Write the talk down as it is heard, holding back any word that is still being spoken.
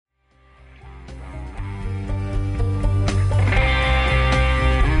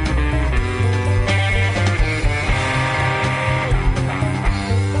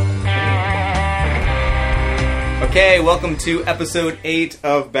Okay, welcome to episode 8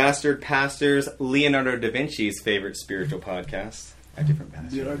 of Bastard Pastors, Leonardo da Vinci's favorite spiritual podcast. A different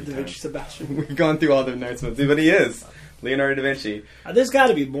bastard. Leonardo da Vinci's a bastard. We've gone through all the nice ones, but he is. Leonardo da Vinci. There's got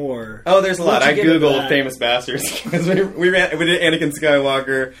to be more. Oh, there's a lot. I googled famous bastards. we did Anakin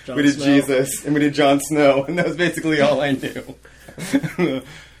Skywalker, we did Snow. Jesus, and we did Jon Snow, and that was basically all I knew.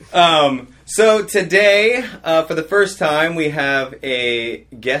 So today, for the first time, we have a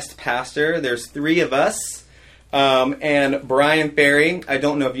guest pastor. There's 3 of us, and Brian Ferry. I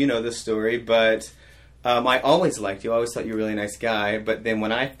don't know if you know this story, but I always liked you. I always thought you were a really nice guy. But then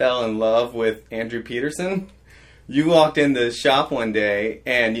when I fell in love with Andrew Peterson, you walked in the shop one day,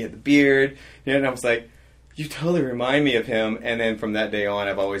 and you had the beard, and I was like, you totally remind me of him. And then from that day on,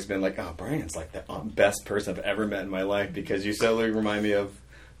 I've always been like, oh, Brian's like the best person I've ever met in my life, because you totally remind me of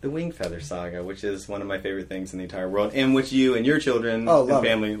the Wing Feather Saga, which is one of my favorite things in the entire world, and which you and your children and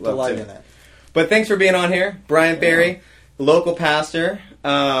family love too. In it. But thanks for being on here. Brian Ferry, local pastor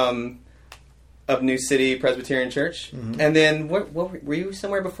of New City Presbyterian Church. Mm-hmm. And then, what were you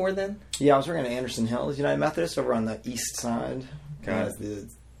somewhere before then? Yeah, I was working at Anderson Hills United Methodist over on the east side. As the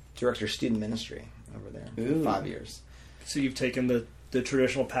director of student ministry over there for 5 years. So you've taken the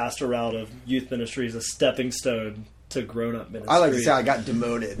traditional pastor route of youth ministry as a stepping stone to grown-up ministry. I like to say I got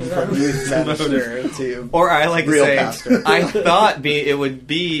demoted from youth minister to or I like real to say, pastor. I thought it would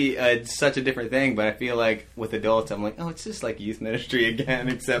be such a different thing, but I feel like with adults, I'm like, oh, it's just like youth ministry again,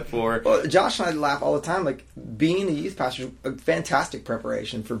 except for... Well, Josh and I laugh all the time, like, being a youth pastor is a fantastic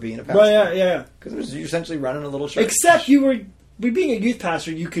preparation for being a pastor. Right, yeah. Because you're essentially running a little church. Except being a youth pastor,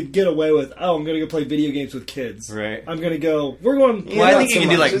 you could get away with, I'm going to go play video games with kids. Right. I'm going to go, we're going... Well, I think you can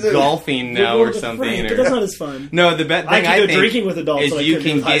do, like, golfing now or something. Right, but that's not as fun. No, the best thing I can go drinking with adults is like you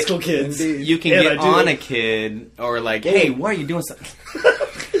can with high school kids. Indeed. You can get on a kid, or like, hey, why are you doing something?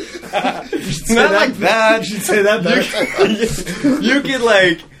 Not like that. You should say that better. You could,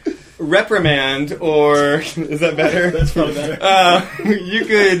 like... reprimand, or is that better? That's probably better. You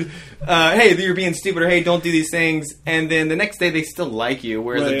could, hey, you're being stupid, or hey, don't do these things, and then the next day they still like you,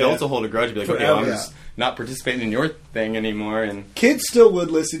 whereas adults will hold a grudge and be like, okay, well, I'm just not participating in your thing anymore. And kids still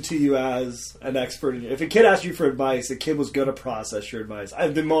would listen to you as an expert. If a kid asked you for advice, the kid was going to process your advice.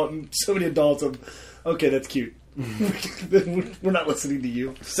 I've been so many adults okay, that's cute. We're not listening to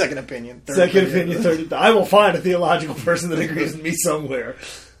you. Second opinion. Third. I will find a theological person that agrees with me somewhere.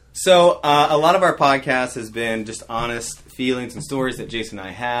 So, a lot of our podcast has been just honest feelings and stories that Jason and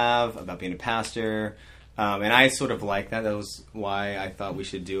I have about being a pastor. And I sort of like that. That was why I thought we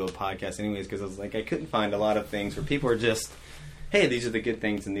should do a podcast anyways, because I was like, I couldn't find a lot of things where people are just, hey, these are the good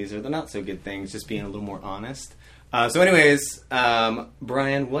things and these are the not so good things, just being a little more honest. So anyways,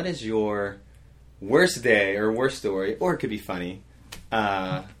 Brian, what is your worst day or worst story, or it could be funny,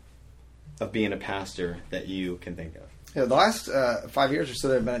 of being a pastor that you can think of? Yeah, the last 5 years or so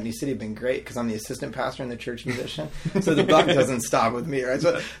that I've been at New City have been great because I'm the assistant pastor and the church musician. So the buck doesn't stop with me, right?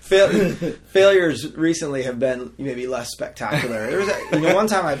 So failures recently have been maybe less spectacular. There was one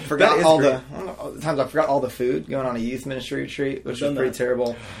time I forgot all the food going on a youth ministry retreat, which was pretty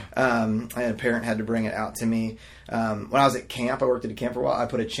terrible. And a parent had to bring it out to me. When I was at camp, I worked at a camp for a while. I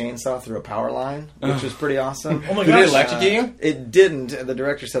put a chainsaw through a power line, which was pretty awesome. Oh my gosh! Did it electrocute you? It didn't. The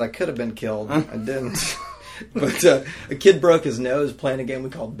director said I could have been killed. I didn't. But a kid broke his nose playing a game we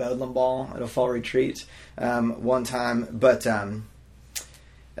called Bedlam Ball at a fall retreat one time. But one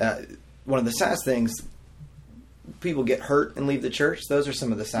of the saddest things, people get hurt and leave the church. Those are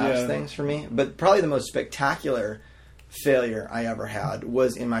some of the saddest things for me. But probably the most spectacular failure I ever had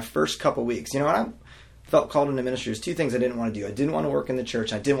was in my first couple weeks. You know, when I felt called into ministry, there's 2 things I didn't want to do. I didn't want to work in the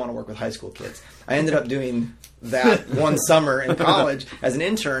church. I didn't want to work with high school kids. I ended up doing that one summer in college as an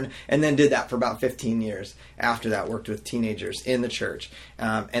intern, and then did that for about 15 years. After that, worked with teenagers in the church.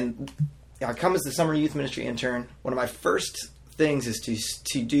 And I come as the summer youth ministry intern. One of my first things is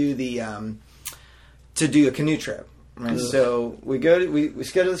to do a canoe trip. Right? So we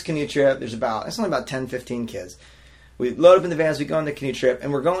schedule this canoe trip. It's only about 10, 15 kids. We load up in the vans, we go on the canoe trip,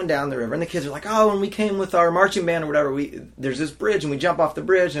 and we're going down the river. And the kids are like, oh, when we came with our marching band or whatever, there's this bridge, and we jump off the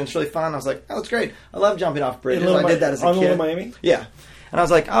bridge, and it's really fun. I was like, oh, it's great. I love jumping off bridges. I did that as a kid. Little Miami? Yeah. And I was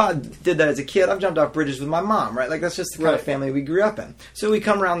like, oh, I did that as a kid. I've jumped off bridges with my mom, right? Like, that's just the kind of family we grew up in. So we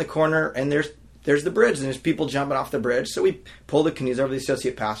come around the corner, and there's the bridge, and there's people jumping off the bridge. So we pull the canoes over, the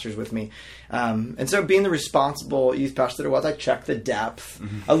associate pastors with me. And so being the responsible youth pastor that I was, I checked the depth.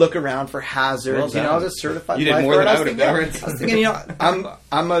 Mm-hmm. I look around for hazards. I was a certified lifeguard. You did more than I would have done. I was thinking,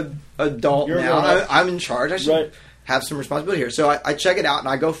 I'm an adult now. I'm in charge. I should have some responsibility here. So I check it out, and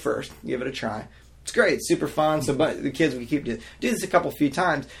I go first, give it a try. It's great. It's super fun. So but the kids, we keep do this a few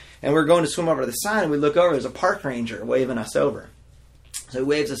times. And we're going to swim over to the side, and we look over. There's a park ranger waving us over. So he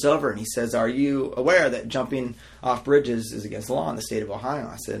waves us over, and he says, "Are you aware that jumping off bridges is against the law in the state of Ohio?"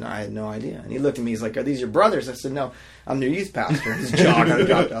 I said, "I had no idea." And he looked at me. He's like, "Are these your brothers?" I said, "No, I'm their youth pastor." His jaw kind of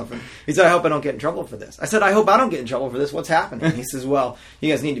dropped off. And he said, "I hope I don't get in trouble for this." I said, "I hope I don't get in trouble for this. What's happening?" He says, "Well,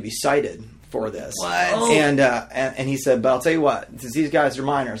 you guys need to be cited for this." What? Oh. And he said, "But I'll tell you what. Since these guys are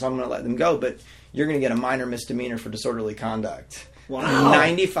minors, I'm going to let them go. But you're going to get a minor misdemeanor for disorderly conduct." Wow.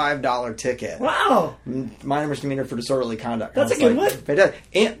 $95 ticket. Wow. Minor misdemeanor for disorderly conduct. That's a good one.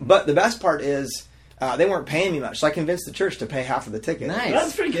 But the best part is they weren't paying me much, so I convinced the church to pay half of the ticket. Nice.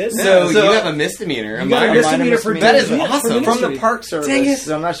 That's pretty good. So you have a misdemeanor. You got a misdemeanor for that is awesome. From the park service. Dang it.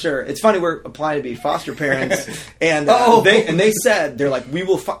 So I'm not sure. It's funny, we're applying to be foster parents, and they said, they're like, "We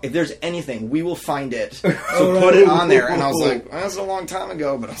will if there's anything, we will find it. So put it on there." And I was like, "That's a long time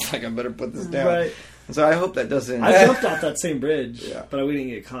ago," but I was like, "I better put this down." Right. So I hope that doesn't... I jumped off that same bridge, Yeah. but we didn't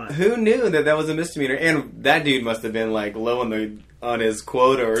get caught. Who knew that was a misdemeanor? And that dude must have been like low on his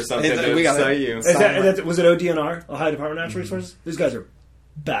quota or something We to got cite it. you. Was it ODNR, Ohio Department of Natural Resources? Those guys are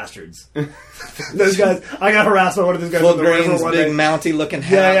bastards. Those guys, I got harassed by one of those guys. Full on the river greens, one big day. mounty looking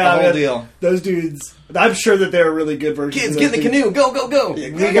hat, the whole deal. Those dudes, I'm sure that they're really good versions. Kids, of get in those the dudes. canoe. Go, go, go.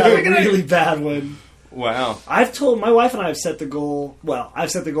 We got a really bad one. Wow. I've told my wife and I have set the goal. Well, I've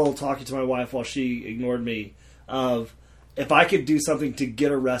set the goal of talking to my wife while she ignored me. Of if I could do something to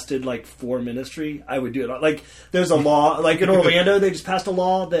get arrested, like for ministry, I would do it. Like there's a law, like in Orlando, they just passed a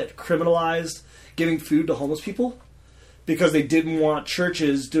law that criminalized giving food to homeless people because they didn't want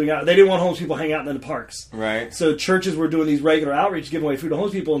churches doing out. They didn't want homeless people hanging out in the parks. Right. So churches were doing these regular outreach, giving away food to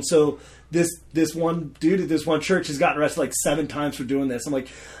homeless people, and so this one dude at this one church has gotten arrested like 7 times for doing this. I'm like,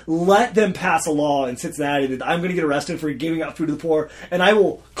 let them pass a law in Cincinnati that I'm going to get arrested for giving out food to the poor, and I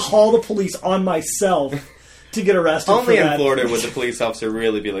will call the police on myself to get arrested. Only for in that. Florida would the police officer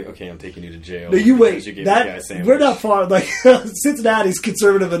really be like, "Okay, I'm taking you to jail." No, you wait. You gave this guy a sandwich. We're not far. Like Cincinnati's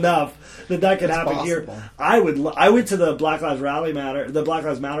conservative enough that could happen possible. here. I went to the Black Lives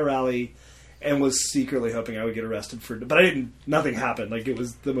Matter rally, and was secretly hoping I would get arrested for. But I didn't. Nothing happened. Like it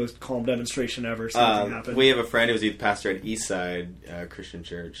was the most calm demonstration ever. So nothing happened. We have a friend who's youth pastor at Eastside Christian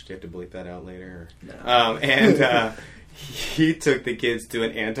Church. Do you have to bleep that out later? No. He took the kids to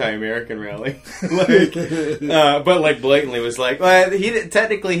an anti-American rally, but like blatantly was like, well,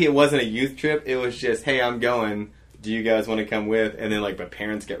 technically it wasn't a youth trip. It was just, hey, I'm going. Do you guys want to come with? And then like my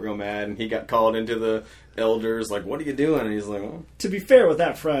parents get real mad, and he got called into the elders. Like, what are you doing? And he's like, well. To be fair with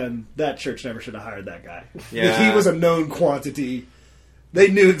that friend, that church never should have hired that guy. Yeah. He was a known quantity. They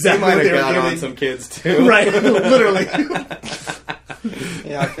knew exactly what they were got getting. on some kids too, Right? Literally.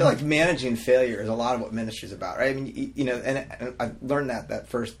 I feel like managing failure is a lot of what ministry is about, right? I mean, and I learned that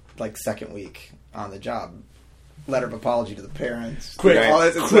first, second week on the job. Letter of apology to the parents. Quick,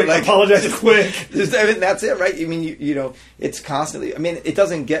 apologize quick. That's it, right? I mean, it's constantly. I mean, it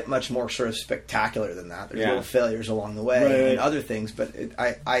doesn't get much more sort of spectacular than that. There's little failures along the way and other things, but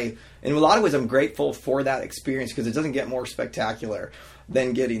I, in a lot of ways, I'm grateful for that experience because it doesn't get more spectacular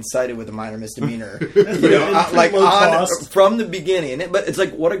than getting cited with a minor misdemeanor. From the beginning. But it's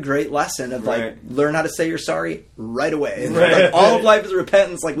like, what a great lesson of learn how to say you're sorry right away. And all of life is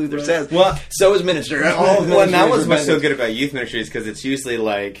repentance, like Luther says. Well, so is ministry. And that was what's so good about youth ministries because it's usually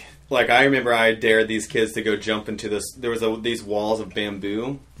like I remember I dared these kids to go jump into this. There was these walls of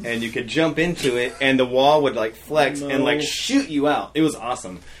bamboo, and you could jump into it, and the wall would flex and shoot you out. It was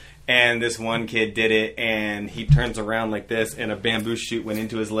awesome. And this one kid did it, and he turns around like this, and a bamboo shoot went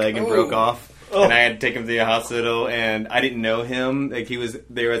into his leg and broke off. Oh. And I had to take him to the hospital, and I didn't know him. Like, he was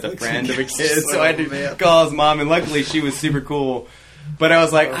there as a friend of a kid, so I had to call his mom, and luckily she was super cool. But I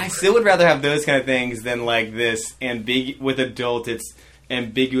was like, I still would rather have those kind of things than this. With adult, it's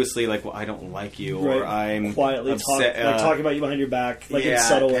ambiguously well, I don't like you, or I'm quietly upset. Talking about you behind your back, in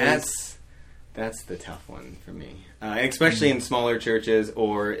subtle ways. That's the tough one for me, especially in smaller churches,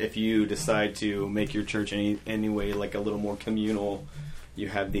 or if you decide to make your church anyway a little more communal. You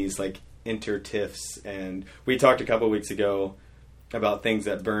have these inter-tiffs, and we talked a couple of weeks ago about things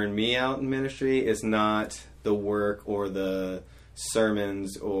that burn me out in ministry. Is not the work or the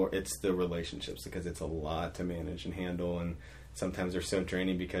sermons, or it's the relationships, because it's a lot to manage and handle, and sometimes they're so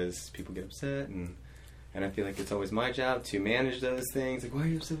draining because people get upset, and I feel like it's always my job to manage those things. Why are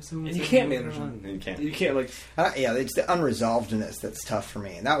you upset with someone? And you can't manage them. And you can't. You can't it's the unresolvedness that's tough for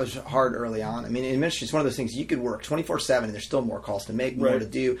me, and that was hard early on. I mean, in ministry, it's one of those things you could work 24/7, and there's still more calls to make, more to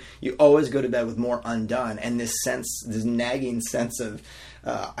do. You always go to bed with more undone, and this nagging sense of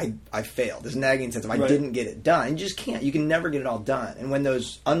I failed. This nagging sense of I didn't get it done. And you just can't. You can never get it all done. And when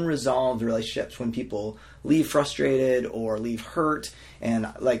those unresolved relationships, when people leave frustrated or leave hurt,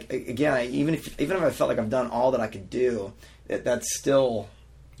 and like again, even if I felt like I've done all that I could do, that's still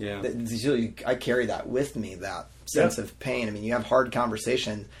I carry that with me. That sense of pain. I mean, you have hard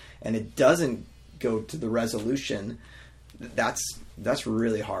conversation, and it doesn't go to the resolution. That's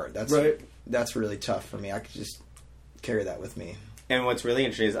really hard. That's really tough for me. I could just carry that with me. And what's really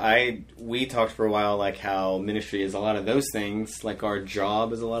interesting is we talked for a while like how ministry is a lot of those things, like our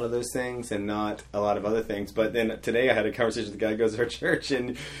job is a lot of those things and not a lot of other things. But then today I had a conversation with the guy who goes to our church,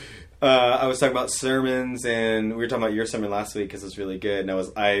 and I was talking about sermons, and we were talking about your sermon last week because it was really good.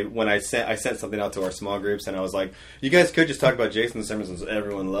 And I sent something out to our small groups, and I was like, you guys could just talk about Jason's sermons, and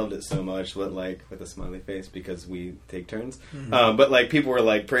everyone loved it so much, but like with a smiley face because we take turns. Mm-hmm. But like people were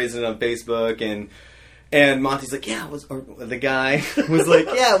like praising it on Facebook, and Monty's like, the guy was like,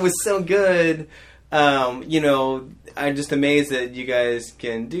 yeah, it was so good. I'm just amazed that you guys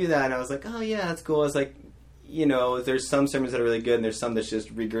can do that. And I was like, oh yeah, that's cool. I was like, there's some sermons that are really good, and there's some that's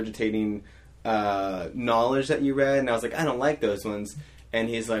just regurgitating knowledge that you read. And I was like, I don't like those ones. And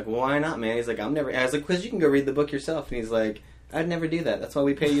he's like, well, why not, man? He's like, I was like, because you can go read the book yourself. And he's like, I'd never do that. That's why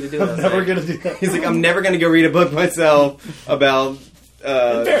we pay you to do it. I'm never going to do that. He's like, I'm never going to go read a book myself about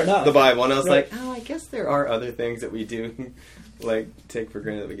the Bible. And I was like, oh, I guess there are other things that we do like take for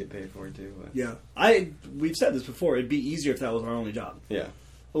granted that we get paid for too. But. Yeah, we've said this before. It'd be easier if that was our only job. Yeah.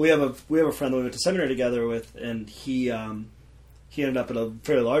 We have a friend that we went to seminary together with, and he ended up at a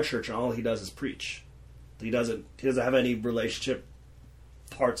fairly large church, and all he does is preach. He doesn't have any relationship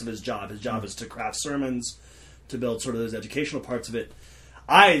parts of his job. His job is to craft sermons, to build sort of those educational parts of it.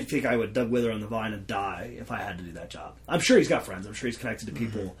 I think I would wither on the vine and die if I had to do that job. I'm sure he's got friends. I'm sure he's connected to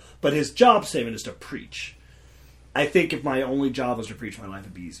people. Mm-hmm. But his job statement is to preach. I think if my only job was to preach, my life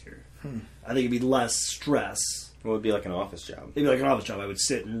would be easier. I think it'd be less stress. Well, it'd be like an office job. It'd be like an office job. I would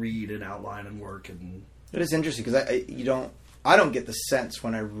sit and read and outline and work. And it is interesting because I don't get the sense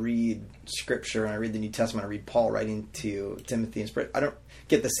when I read Scripture and I read the New Testament, I read Paul writing to Timothy and Spirit. I don't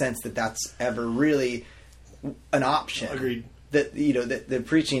get the sense that that's ever really an option. Agreed. That that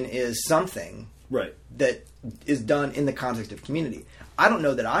preaching is something that is done in the context of community. I don't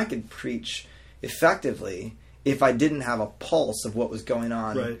know that I could preach effectively if I didn't have a pulse of what was going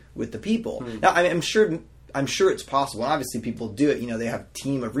on with the people. Now, I'm sure it's possible, and obviously people do it. They have a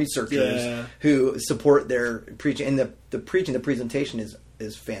team of researchers who support their preaching, and the preaching, the presentation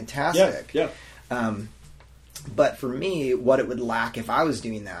is fantastic. Yeah. But for me, what it would lack if I was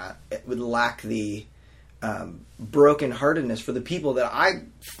doing that, it would lack the brokenheartedness for the people that I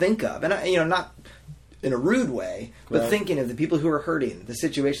think of, and not in a rude way, but thinking of the people who are hurting, the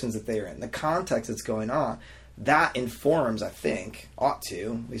situations that they are in, the context that's going on. That informs, I think, ought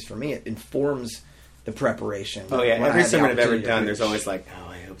to, at least for me, it informs the preparation. Oh yeah, every sermon I've ever done, there's always like, oh,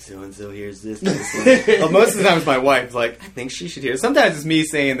 I hope so-and-so hears this. Well, most of the time it's my wife's like, I think she should hear it. Sometimes it's me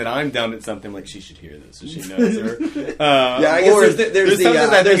saying that I'm dumb at something, like she should hear this, so she knows. I guess there's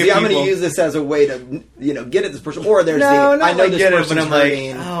the I'm going to use this as a way to, get at this person, or there's I know this person's but I'm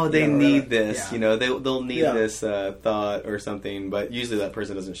hurting, like, oh, they need this, they'll need this thought or something, but usually that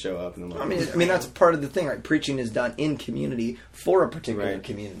person doesn't show up. And I'm like, I mean, that's part of the thing, right? Preaching is done in community for a particular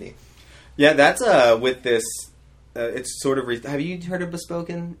community. Yeah, that's with this. It's sort of. Have you heard of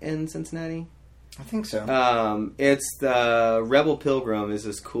Bespoken in Cincinnati? I think so. It's the Rebel Pilgrim is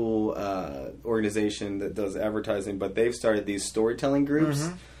this cool organization that does advertising, but they've started these storytelling groups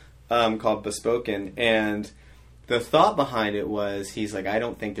called Bespoken, and the thought behind it was he's like, I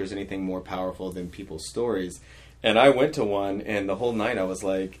don't think there's anything more powerful than people's stories, and I went to one, and the whole night I was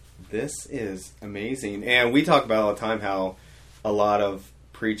like, this is amazing, and we talk about all the time how a lot of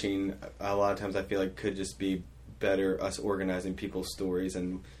preaching, a lot of times I feel like could just be better us organizing people's stories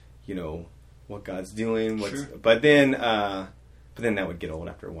and what God's doing. But then that would get old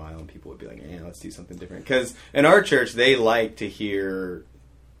after a while, and people would be like, let's do something different. Because in our church, they like to hear.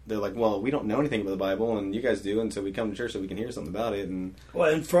 They're like, well, we don't know anything about the Bible, and you guys do, and so we come to church so we can hear something about it. And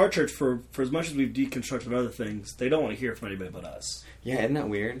for our church, for as much as we've deconstructed other things, they don't want to hear from anybody but us. Yeah, isn't that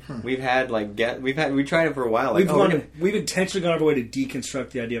weird? We've had we tried it for a while. Like, we've intentionally gone out of our way to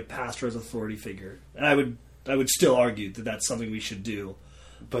deconstruct the idea of pastor as authority figure, and I would still argue that that's something we should do.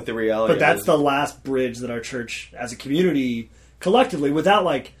 But the reality, that's the last bridge that our church, as a community, collectively, without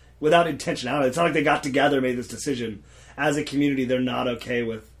intentionality. It's not like they got together and made this decision. As a community, they're not okay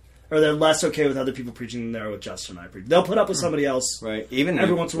with. Or they're less okay with other people preaching than they are with Justin and I preaching. They'll put up with somebody else. Right. Even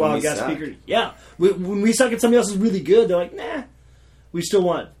every once in a while, a guest speaker. Yeah. When we suck at somebody else is really good, they're like, nah. we still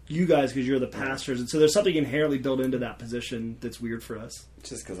want you guys because you're the pastors, and so there's something inherently built into that position that's weird for us.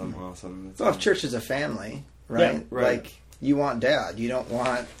 Just because I'm awesome. Well, if church is a family, right? Yeah, right. Like, you want dad. You don't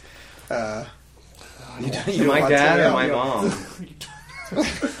want... you my want dad to- or my mom?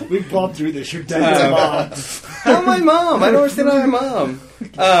 We've gone through this. Your dad's mom. How my mom? I don't understand how my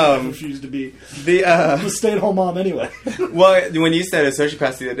mom. Refused to be The a stay-at-home mom anyway. well, when you said associate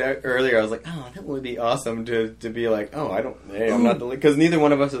pastor earlier, I was like, oh, that would be awesome to be like, oh, I'm not the lead, because neither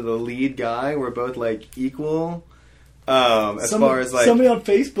one of us are the lead guy. We're both like equal. Far as like somebody on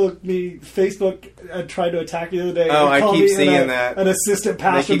Facebook tried to attack me the other day. Oh, and I called keep me seeing that. An assistant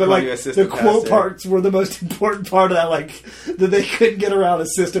pastor, keep but calling like you assistant the quote pastor. parts were the most important part of that. Like that they couldn't get around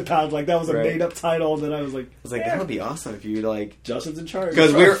assistant pastor. Like that was a Right. made up title. And then I was like, that would be awesome if you like. Justin's in charge.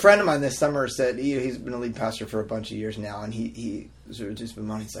 'Cause A friend of mine this summer said he's been a lead pastor for a bunch of years now, and he sort of just been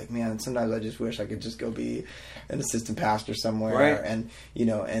moaning. He's like, man, sometimes I just wish I could just go be an assistant pastor somewhere, Right. and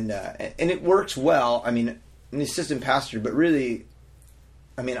and it works well. I mean, an assistant pastor, but really,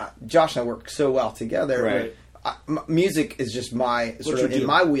 I mean, Josh and I work so well together. Right. Music is just my sort you of do. in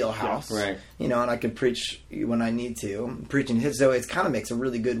my wheelhouse, Yeah, right. and I can preach when I need to. I'm preaching his, so it kind of makes a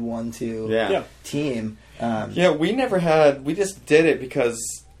really good 1-2 Yeah. team. Yeah, we never had. We just did it because,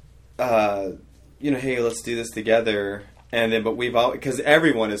 hey, let's do this together. And then, but we've all because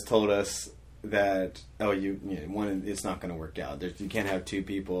everyone has told us that it's not going to work out. You can't have two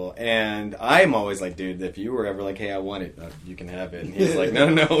people. And I'm always like, dude, if you were ever like, hey, I want it, you can have it. And he's like, no,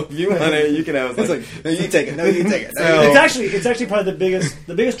 if you want it, you can have it. It's like, no, you take it. No, you take it. So- It's actually probably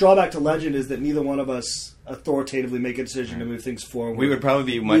the biggest drawback to Legend is that neither one of us authoritatively make a decision to move things forward. We would probably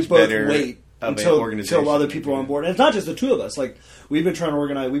be We much both better wait of an until organization. other people are on board. And it's not just the two of us. Like we've been trying to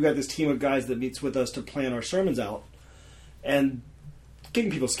organize. We've got this team of guys that meets with us to plan our sermons out, and getting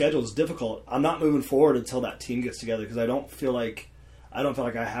people's schedules is difficult. I'm not moving forward until that team gets together because I don't feel like I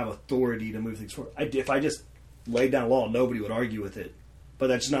have authority to move things forward. If I just laid down law, nobody would argue with it. But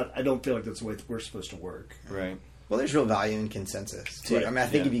that's not. I don't feel like that's the way we're supposed to work. Right. Well, there's real value in consensus too. Right. I mean, I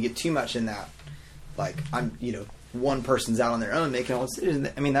think Yeah. if you get too much in that, like one person's out on their own making all decisions.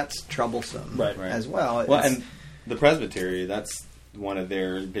 I mean, that's troublesome, Right. as well. Well, It's- and the presbytery, that's one of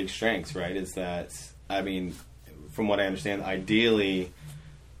their big strengths, right? Is that, I mean, from what I understand, ideally,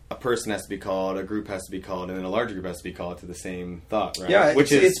 a person has to be called, a group has to be called, and then a larger group has to be called to the same thought, right? yeah,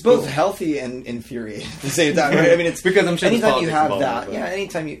 it's both healthy and infuriating at the same time, right? I mean, it's because I'm sure there's anytime you politics have involved that, in it, but-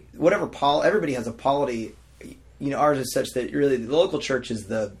 anytime everybody has a polity. Ours is such that really the local church is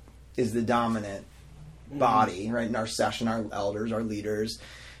the dominant body, right? In our session, our elders, our leaders,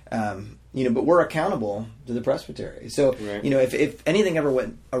 but we're accountable to the presbytery. So, Right. if anything ever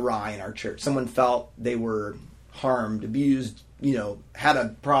went awry in our church, someone felt they were harmed, abused, had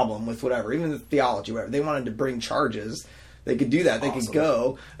a problem with whatever, even the theology, whatever, they wanted to bring charges, they could do that. They could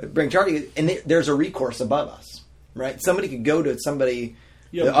go bring charges, and there's a recourse above us, right? Somebody could go to somebody.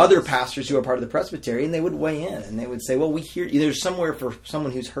 Yeah, The other pastors who are part of the presbytery, and they would weigh in, and they would say, well, we hear there's somewhere for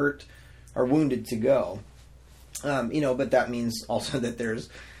someone who's hurt or wounded to go. But that means also that there's,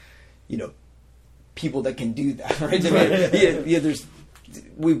 people that can do that, right? I mean,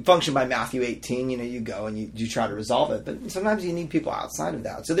 we function by Matthew 18, you go and you try to resolve it, but sometimes you need people outside of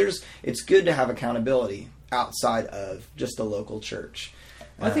that. So it's good to have accountability outside of just a local church.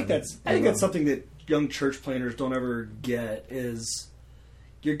 I think that's something that young church planners don't ever get is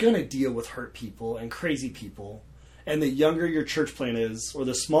you're going to deal with hurt people and crazy people, and the younger your church plan is, or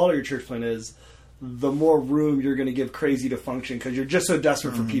the smaller your church plan is, the more room you're going to give crazy to function because you're just so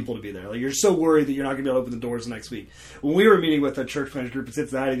desperate for people to be there. Like you're so worried that you're not going to be able to open the doors next week. When we were meeting with a church planners group in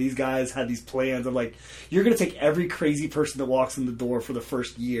Cincinnati, these guys had these plans of like, you're going to take every crazy person that walks in the door for the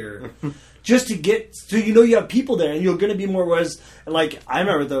first year just to get, so you have people there and you're going to be more, whereas, like, I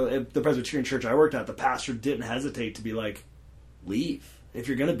remember the Presbyterian church I worked at, the pastor didn't hesitate to be like, leave. If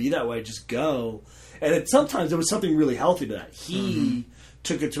you're going to be that way, just go. And sometimes there was something really healthy to that. He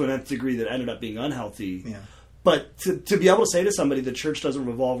took it to an nth degree that ended up being unhealthy. Yeah. But to be able to say to somebody, the church doesn't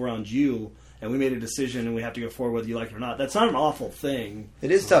revolve around you, and we made a decision and we have to go forward whether you like it or not, that's not an awful thing.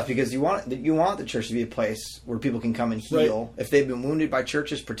 It is tough because you want the church to be a place where people can come and heal. Right. If they've been wounded by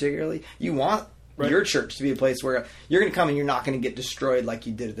churches particularly, you want Right. your church to be a place where you're going to come and you're not going to get destroyed like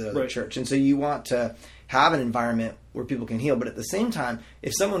you did at the other Right. church. And so you want to have an environment where people can heal. But at the same time,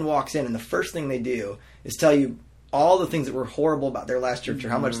 if someone walks in and the first thing they do is tell you all the things that were horrible about their last church or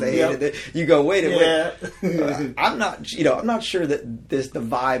how much they hated it, you go, wait a minute. I'm not sure that the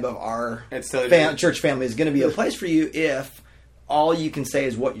vibe of our church family is going to be a place for you if all you can say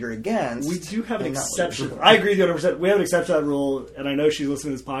is what you're against. We do have an exception. I agree with you 100%. We have an exception to that rule, and I know she's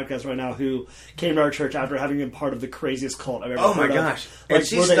listening to this podcast right now who came to our church after having been part of the craziest cult I've ever heard of. Oh my gosh. And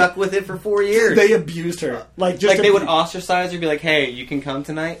she stuck with it for 4 years. They abused her. They would ostracize her, be like, hey, you can come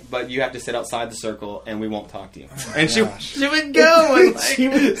tonight, but you have to sit outside the circle and we won't talk to you. Oh and she would go and she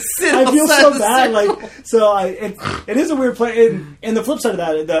would sit I feel so bad. It is a weird place. And the flip side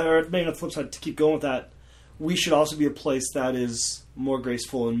of that, or maybe not the flip side, to keep going with that, we should also be a place that is more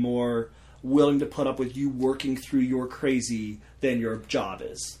graceful and more willing to put up with you working through your crazy than your job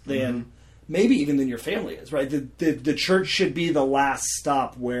is. Than maybe even than your family is, right? The church should be the last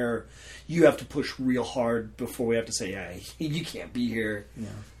stop where you have to push real hard before we have to say, hey, you can't be here. Yeah.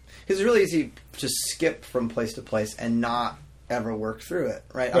 Because it's really easy to skip from place to place and not ever work through it,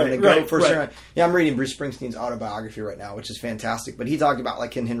 right? I'm going to go for sure. Yeah, I'm reading Bruce Springsteen's autobiography right now, which is fantastic. But he talked about,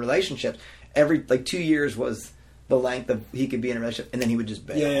 like, in relationships, every 2 years was the length of he could be in a relationship, and then he would just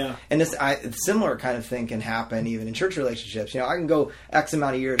bail. Yeah. And similar kind of thing can happen even in church relationships. I can go X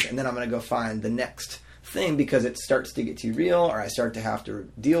amount of years, and then I'm going to go find the next thing because it starts to get too real, or I start to have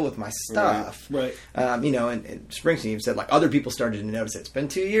to deal with my stuff. Right. And Springsteen even said, like, other people started to notice it's been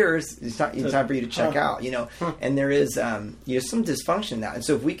 2 years. It's time for you to check out. And there is some dysfunction in that. And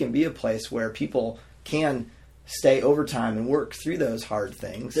so if we can be a place where people can stay overtime and work through those hard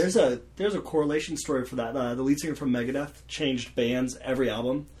things. There's a correlation story for that. The lead singer from Megadeth changed bands every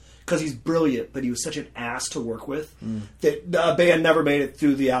album because he's brilliant, but he was such an ass to work with that the band never made it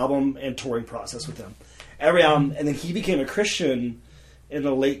through the album and touring process with him. Every album, and then he became a Christian in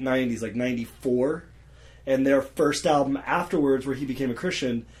the late 90s, like 94, and their first album afterwards where he became a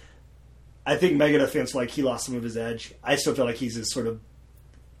Christian, I think Megadeth fans feel like he lost some of his edge. I still feel like he's as sort of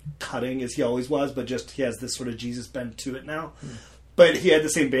cutting as he always was, but just he has this sort of Jesus bent to it now. But he had the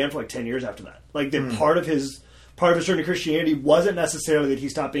same band for like 10 years after that. Like part of his journey to Christianity wasn't necessarily that he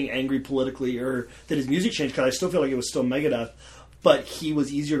stopped being angry politically or that his music changed, because I still feel like it was still Megadeth, but he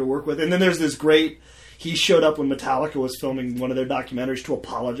was easier to work with. And then there's this great, he showed up when Metallica was filming one of their documentaries to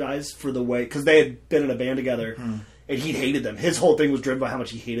apologize for the way, because they had been in a band together and he hated them. His whole thing was driven by how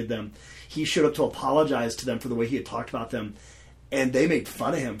much he hated them. He showed up to apologize to them for the way he had talked about them. And they made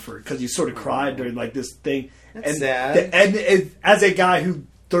fun of him because he sort of cried during like this thing. That's sad. And as a guy who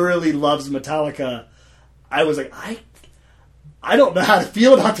thoroughly loves Metallica, I was like, I don't know how to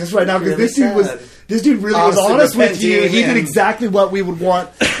feel about this right now, because really this dude really was honest with you. He did exactly what we would want.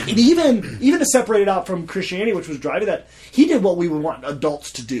 And even to separate it out from Christianity, which was driving that, he did what we would want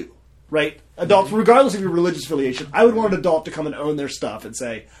adults to do, right? Adults, regardless of your religious affiliation, I would want an adult to come and own their stuff and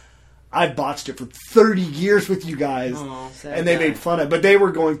say, I botched it for 30 years with you guys, and they made fun of it. But they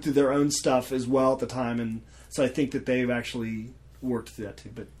were going through their own stuff as well at the time, and so I think that they've actually worked through that too.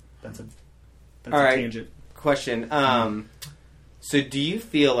 But that's a tangent. Question. So do you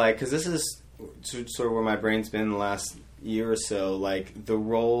feel like, because this is sort of where my brain's been the last year or so, like the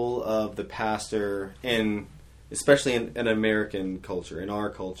role of the pastor especially in American culture, in our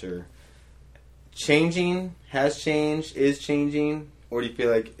culture, has changed, is changing? Or do you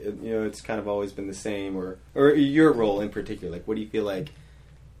feel like it's kind of always been the same, or your role in particular? Like, what do you feel like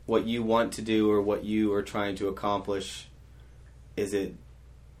what you want to do or what you are trying to accomplish? Is it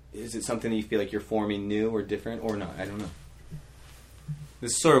something that you feel like you're forming new or different or not? I don't know.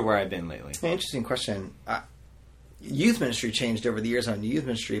 This is sort of where I've been lately. Interesting question. Youth ministry changed over the years on youth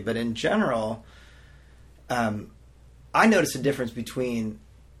ministry, but in general, I noticed a difference between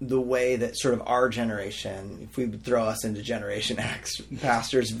the way that sort of our generation, if we would throw us into Generation X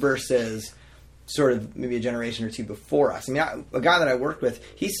pastors versus sort of maybe a generation or two before us. I mean, a guy that I worked with,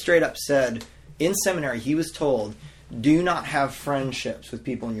 he straight up said in seminary, he was told, do not have friendships with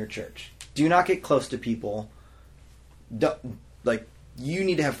people in your church. Do not get close to people. You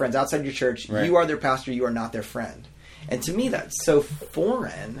need to have friends outside your church. Right. You are their pastor. You are not their friend. And to me, that's so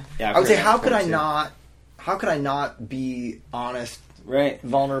foreign. Yeah, I would say, how could I not be honest, right,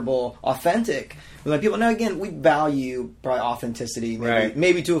 vulnerable, authentic with my people? Now, again, we value probably authenticity,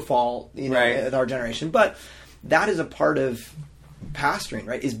 maybe to a fault, with our generation. But that is a part of pastoring,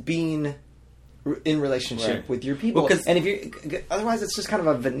 right? Is being in relationship with your people. Well, and if you, otherwise, it's just kind of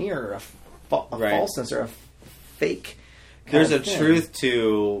a veneer, a falseness, or a fake. There's a truth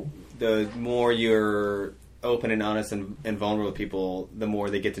to the more you're open and honest and vulnerable with people, the more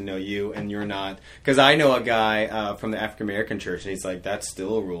they get to know you, and you're not. Because I know a guy from the African American church, and he's like, that's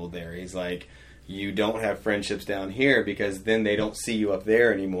still a rule there. He's like, you don't have friendships down here because then they don't see you up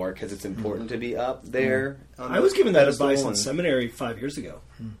there anymore because it's important to be up there. I was given that advice in seminary 5 years ago.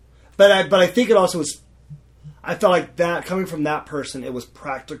 But I think it also was, I felt like that, coming from that person, it was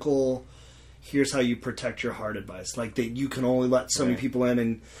practical. here's how you protect your heart advice. Like that you can only let so many people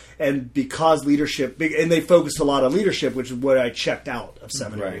in, and because leadership, and they focused a lot on leadership, which is what I checked out of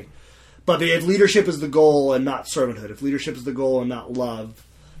seminary. Right. But if leadership is the goal and not servanthood, if leadership is the goal and not love,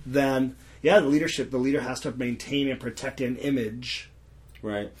 then the leader has to maintain and protect an image.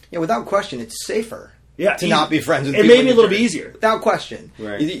 Right. Yeah, without question, it's safer. Yeah, to not be friends with it people. It may be a little bit easier. Without question.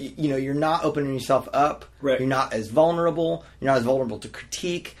 Right. You're not opening yourself up. Right. You're not as vulnerable. You're not as vulnerable to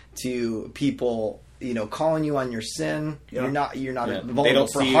critique, to people, calling you on your sin. Yeah. You're not vulnerable they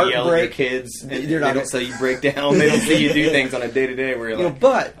don't for see you yell at your heartbreak. kids. And They don't see you break down. They don't see you do things on a day-to-day where you're like,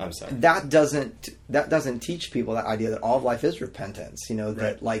 but I'm sorry. that doesn't teach people that idea that all of life is repentance.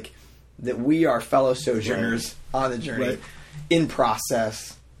 That that we are fellow sojourners on the journey, in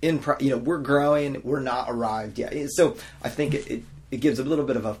process. We're growing. We're not arrived yet. So I think it gives a little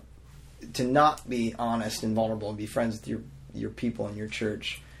bit of to not be honest and vulnerable and be friends with your people in your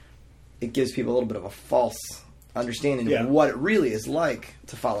church. It gives people a little bit of a false understanding of what it really is like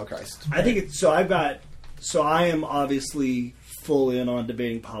to follow Christ. I think it's so. I am obviously full in on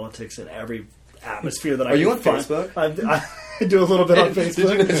debating politics in every atmosphere that I. Are you on find. Facebook? I do a little bit on Facebook. Did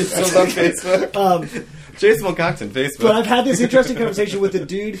you know Jason's on Facebook? Jason Wilcoxon, Facebook. But I've had this interesting conversation with a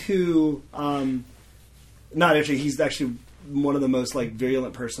dude who, he's actually one of the most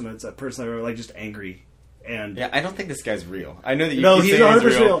virulent person. It's a person I ever just angry. And yeah, I don't think this guy's real. I know that you no, keep he's saying 100%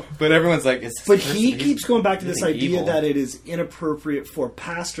 he's real, real. but everyone's like, he keeps going back to this idea evil. that it is inappropriate for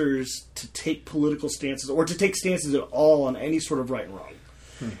pastors to take political stances or to take stances at all on any sort of right and wrong.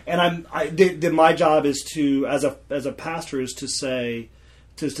 And my job is to, as a pastor, is to say,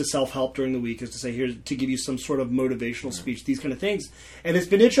 to self-help during the week, is to say, here's to give you some sort of motivational speech, these kind of things. And it's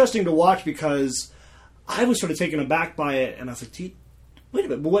been interesting to watch because I was sort of taken aback by it, and I was like, wait a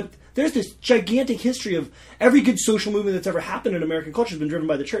minute, but there's this gigantic history of every good social movement that's ever happened in American culture has been driven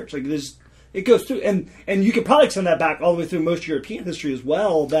by the church. It goes through, and you could probably extend that back all the way through most European history as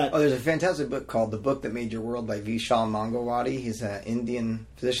well. There's a fantastic book called The Book That Made Your World by Vishal Mangalwadi. He's an Indian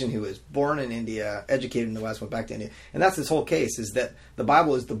physician who was born in India, educated in the West, went back to India. And that's his whole case, is that the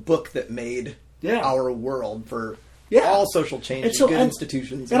Bible is the book that made our world for all social change, good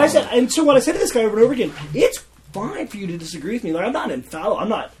institutions. And so what I said to this guy over and over again, it's fine for you to disagree with me. I'm not infallible.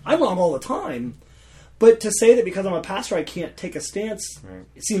 I'm wrong all the time. But to say that because I'm a pastor I can't take a stance,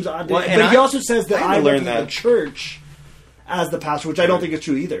 it seems odd. But he also says that I look at the church as the pastor, which I don't think is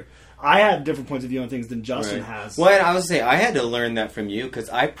true either. I have different points of view on things than Justin has. Well, I was saying I had to learn that from you because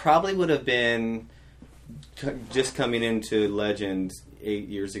I probably would have been just coming into Legend 8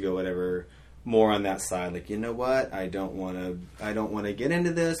 years ago, whatever. More on that side, like, you know what? I don't want to get into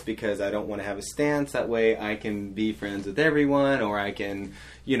this because I don't want to have a stance. That way, I can be friends with everyone, or I can,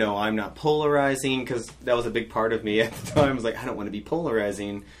 I'm not polarizing, because that was a big part of me at the time. I was like, I don't want to be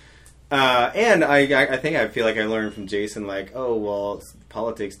polarizing. And I think I feel like I learned from Jason, like, oh well,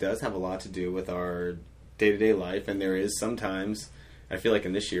 politics does have a lot to do with our day-to-day life, and there is sometimes. I feel like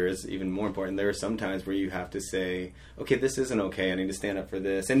in this year is even more important. There are some times where you have to say, okay, this isn't okay. I need to stand up for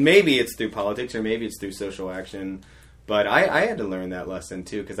this. And maybe it's through politics or maybe it's through social action. But I had to learn that lesson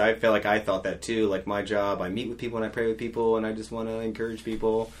too, because I feel like I thought that too. Like my job, I meet with people and I pray with people and I just want to encourage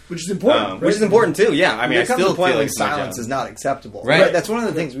people. Which is important. Right? Which is important too, yeah. I mean, I still feel like it's silence is not acceptable. Right. That's one of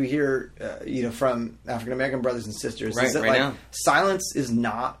the things we hear from African-American brothers and sisters. Right, is that, now. Silence is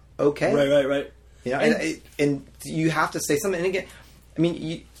not okay. Right. And you have to say something. And again, I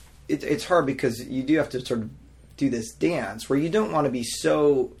mean, it's hard because you do have to sort of do this dance where you don't want to be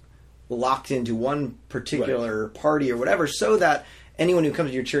so locked into one particular party or whatever, so that anyone who comes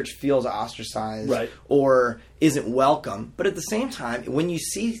to your church feels ostracized or isn't welcome. But at the same time, when you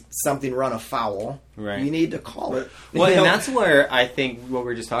see something run afoul, you need to call it. Well, and that's where I think what we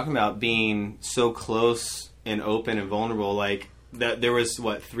were just talking about, being so close and open and vulnerable, like that. There was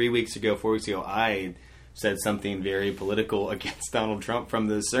 4 weeks ago, I said something very political against Donald Trump from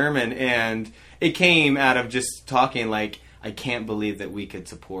the sermon, and it came out of just talking like, I can't believe that we could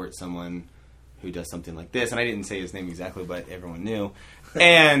support someone who does something like this. And I didn't say his name exactly, but everyone knew.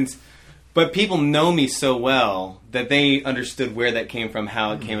 But people know me so well that they understood where that came from,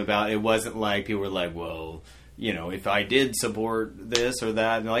 how it came about. It wasn't like people were like, well, if I did support this or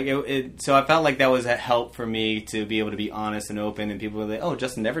that. And so I felt like that was a help for me to be able to be honest and open. And people were like, oh,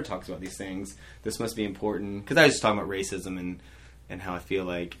 Justin never talks about these things. This must be important. Because I was just talking about racism and how I feel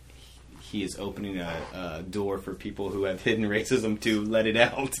like he is opening a door for people who have hidden racism to let it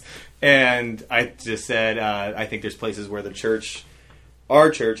out. And I just said, I think there's places where the church,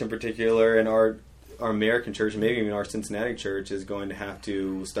 our church in particular, and our our American church, and maybe even our Cincinnati church, is going to have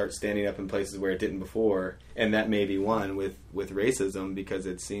to start standing up in places where it didn't before, and that may be one with racism, because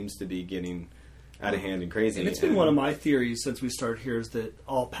it seems to be getting out of hand and crazy. And it's been one of my theories since we started here, is that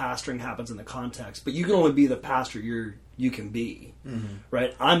all pastoring happens in the context, but you can only be the pastor you can be,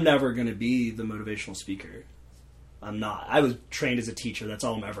 right? I'm never going to be the motivational speaker. I'm not. I was trained as a teacher. That's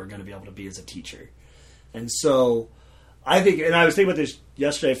all I'm ever going to be able to be, as a teacher. And so I think, and I was thinking about this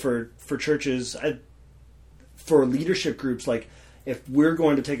yesterday for churches, for leadership groups, like if we're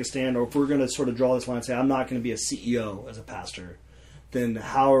going to take a stand, or if we're going to sort of draw this line and say, I'm not going to be a CEO as a pastor, then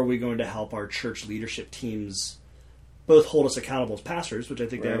how are we going to help our church leadership teams both hold us accountable as pastors, which I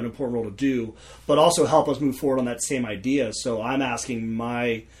think they have an important role to do, but also help us move forward on that same idea. So I'm asking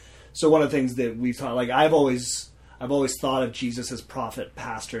so one of the things that we've thought, like I've always thought of Jesus as prophet,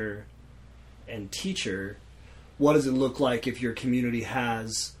 pastor, and teacher. What does it look like if your community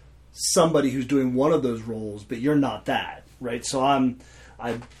has somebody who's doing one of those roles, but you're not that, right? So I'm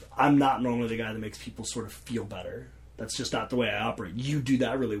not normally the guy that makes people sort of feel better. That's just not the way I operate. You do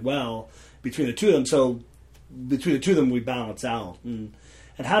that really well between the two of them. So between the two of them, we balance out. And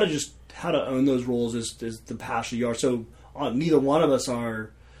how to own those roles is the pastor you are. So neither one of us are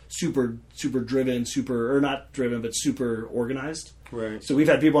super driven, or not driven, but super organized. Right. So we've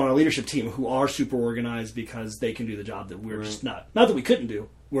had people on our leadership team who are super organized because they can do the job that we're just not that we couldn't do,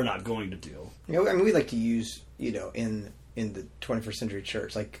 we're not going to do. You know, I mean, we like to use, you know, in the 21st century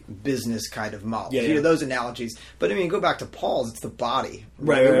church, like business kind of models. Yeah, you know, those analogies. But I mean, go back to Paul's, it's the body.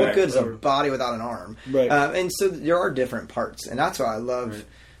 Right. What good is a body without an arm? Right. And so there are different parts, and that's why I love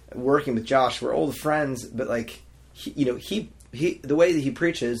working with Josh. We're old friends, but like, he the way that he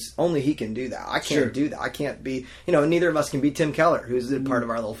preaches, only he can do that. I can't do that. I can't be, you know, neither of us can be Tim Keller, who's a part of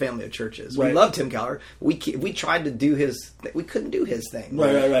our little family of churches. Right. We love Tim Keller. We tried to do his, we couldn't do his thing.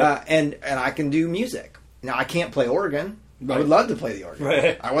 Right. And I can do music. Now, I can't play organ. Right. I would love to play the organ.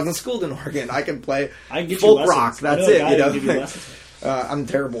 Right. I wasn't schooled in organ. I can play get folk rock. That's it. You know? I'm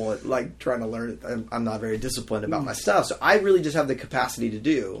terrible at like trying to learn it. I'm not very disciplined about my stuff. So I really just have the capacity to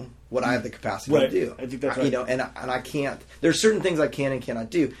do what I have the capacity to do. I think that's right. You know, and I can't. There's certain things I can and cannot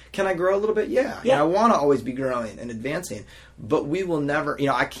do. Can I grow a little bit? Yeah. And I want to always be growing and advancing. But we will never. You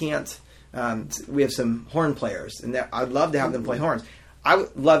know, I can't. We have some horn players, and I'd love to have them play horns. I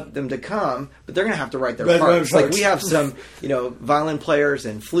would love them to come, but they're going to have to write their parts. Like we have some, you know, violin players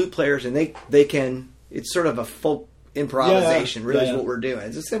and flute players, and they can. It's sort of a folk improvisation, really, is what we're doing.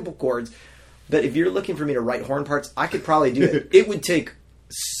 It's a simple chords. But if you're looking for me to write horn parts, I could probably do it. It would take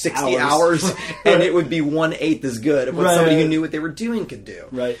 60 hours and it would be 1/8 as good of what somebody who knew what they were doing could do.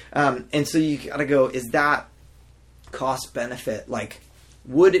 Right. And so you got to go, is that cost benefit? Like,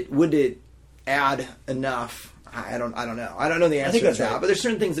 would it add enough? I don't know. I don't know the answer to that. But there's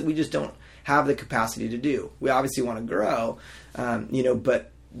certain things that we just don't have the capacity to do. We obviously want to grow, you know,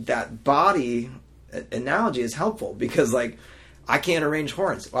 but that body analogy is helpful because, like, I can't arrange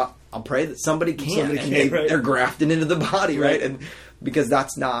horns. Well, I'll pray that somebody can. They're grafted into the body, right? And because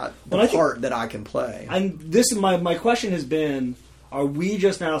that's not the part that I can play. And this is my question has been: are we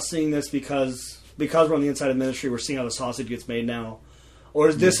just now seeing this because we're on the inside of ministry? We're seeing how the sausage gets made now, or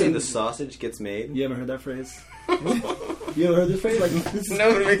is this the sausage gets made? You haven't heard that phrase? You ever heard this phrase? Like,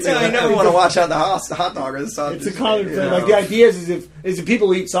 I never want to watch out the hot dog or the sausage. It's a common phrase. Like the idea is if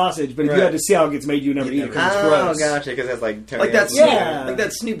people eat sausage, but if you had to see how it gets made, you never eat it because it's gross. Oh, gotcha. Because it's like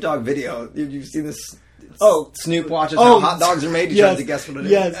that Snoop Dogg video. You've seen this? Snoop watches how hot dogs are made. You try to guess what it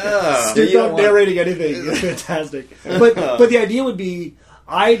is. Yes, Snoop Dogg narrating anything. It's fantastic. But the idea would be,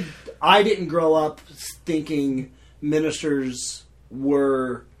 I didn't grow up thinking ministers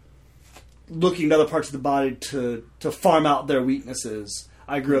were looking to other parts of the body to farm out their weaknesses.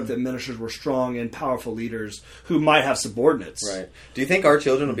 I grew up that ministers were strong and powerful leaders who might have subordinates. Right. Do you think our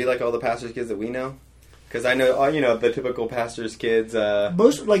children will be like all the pastors' kids that we know? Because I know, you know, the typical pastor's kids.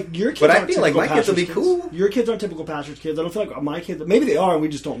 Most, like, your kids but aren't I feel like my kids will be cool. Your kids aren't typical pastor's kids. I don't feel like my kids... Maybe they are, and we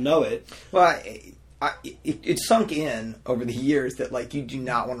just don't know it. Well, it sunk in over the years that, like, you do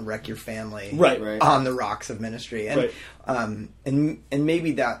not want to wreck your family on the rocks of ministry. And and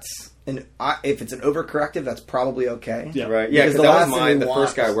maybe that's... And if it's an overcorrective, that's probably okay. Yeah, right. Yeah, because that was the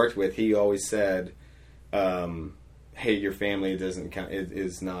first guy I worked with. He always said, "Hey, your family doesn't count.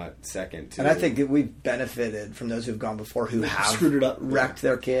 Is not second to." And I think that we've benefited from those who've gone before who have screwed it up, wrecked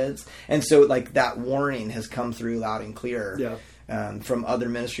their kids, and so like that warning has come through loud and clear. Yeah. From other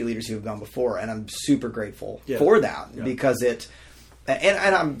ministry leaders who have gone before, and I'm super grateful for that because it.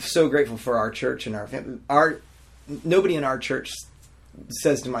 And I'm so grateful for our church and our family. Nobody in our church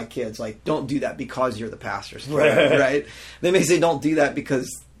says to my kids, like, don't do that because you're the pastor's kid, right? They may say, don't do that because,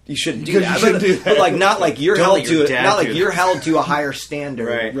 You shouldn't do You that. shouldn't do that. But like not like you're Don't held let your to dad not like do you're that. held to a higher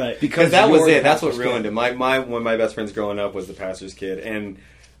standard. Right. Because that was you're it. the That's what pastor's ruined kid. it. One of my best friends growing up was the pastor's kid, and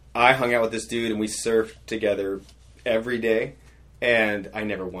I hung out with this dude, and we surfed together every day. And I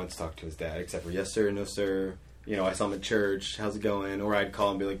never once talked to his dad, except for yes sir, no sir. You know, I saw him at church. How's it going? Or I'd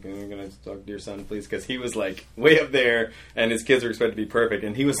call and be like, "I'm gonna talk to your son, please," because he was like way up there, and his kids were expected to be perfect,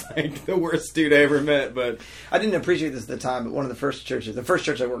 and he was like the worst dude I ever met. But I didn't appreciate this at the time, but one of the first church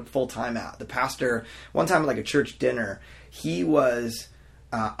I worked full time at, the pastor, one time at like a church dinner, he was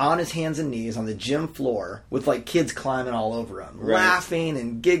on his hands and knees on the gym floor with like kids climbing all over him, Right. laughing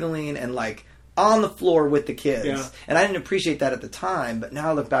and giggling and like on the floor with the kids. Yeah. And I didn't appreciate that at the time, but now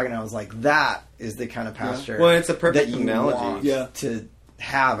I look back and I was like, that is the kind of pastor Well, it's a perfect that you analogy. want Yeah. to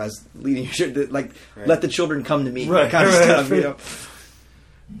have as leading your church. Like, Right. let the children come to me, Right. kind of Right. stuff, you know.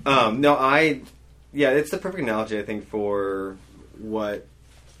 It's the perfect analogy, I think, for what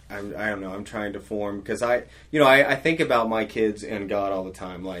I don't know. I'm trying to form because I think about my kids and God all the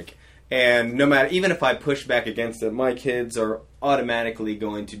time, like, and no matter, even if I push back against it, my kids are automatically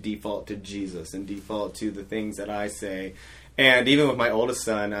going to default to Jesus and default to the things that I say. And even with my oldest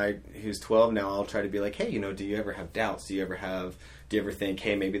son, who's 12 now, I'll try to be like, hey, do you ever have doubts? Do you ever think,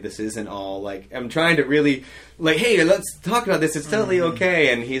 hey, maybe this isn't all, like, I'm trying to really, like, hey, let's talk about this. It's totally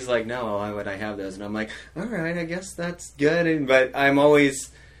okay. And he's like, no, why would I have those? And I'm like, all right, I guess that's good. But I'm always,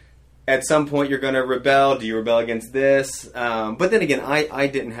 at some point, you're going to rebel. Do you rebel against this? But then again, I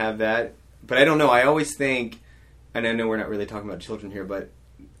didn't have that. But I don't know. I always think, and I know we're not really talking about children here, but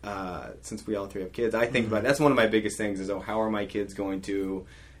since we all three have kids, I think about, that's one of my biggest things is, how are my kids going to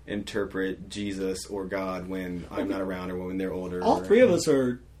interpret Jesus or God when I'm not around or when they're older? All three of us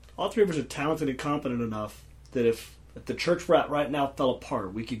are talented and competent enough that if the church right now fell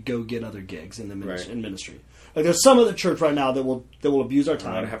apart, we could go get other gigs in the ministry. Like, there's some other church right now that will abuse our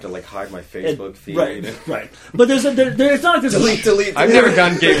time. I'd have to like hide my Facebook feed. Right. But it's not like there's delete. I've never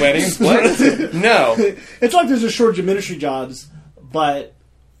done gay weddings. What? No. It's not like there's a shortage of ministry jobs, but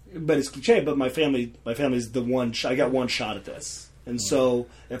it's cliche. But my family's the one. I got one shot at this, and so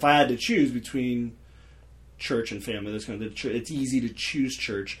if I had to choose between church and family, it's easy to choose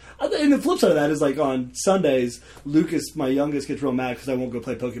church. And the flip side of that is, like, on Sundays, Lucas, my youngest, gets real mad because I won't go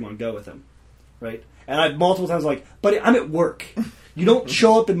play Pokemon Go with him, right? And I multiple times like, buddy, I'm at work. You don't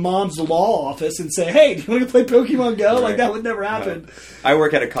show up in mom's law office and say, hey, do you want to play Pokemon Go? Right. Like, that would never happen. I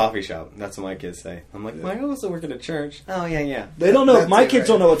work at a coffee shop. That's what my kids say. I'm like, well, I also work at a church. Oh, yeah. They don't know. That's My it, kids right.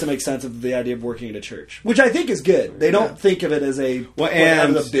 don't know what to make sense of the idea of working at a church, which I think is good. They don't think of it as a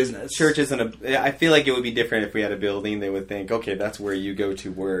business. Church isn't I feel like it would be different if we had a building. They would think, okay, that's where you go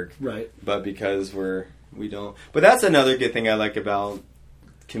to work. Right. But because we don't. But that's another good thing I like about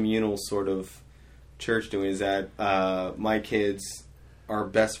communal sort of church doing is that my kids are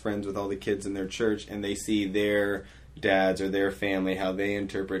best friends with all the kids in their church, and they see their dads or their family, how they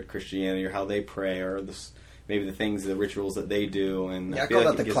interpret Christianity or how they pray or maybe the things, the rituals that they do. And I call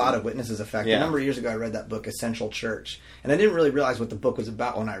that the cloud of witnesses effect. Yeah. A number of years ago, I read that book, Essential Church, and I didn't really realize what the book was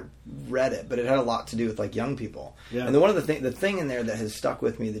about when I read it, but it had a lot to do with like young people. Yeah. And one of the thing in there that has stuck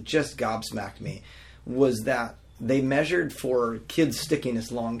with me that just gobsmacked me was that they measured for kids'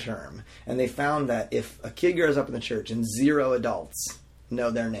 stickiness long term, and they found that if a kid grows up in the church and 0 adults know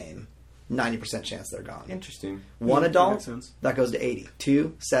their name, 90% chance they're gone. Interesting. One That adult, makes sense. that goes to 80,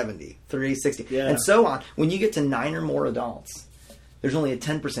 2, 70, 3, 60, Yeah. and so on. When you get to 9 or more adults, there's only a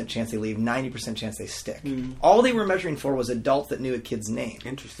 10% chance they leave, 90% chance they stick. All they were measuring for was adults that knew a kid's name.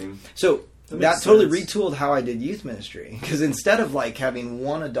 Interesting. So That that makes totally sense. retooled how I did youth ministry. Because instead of like having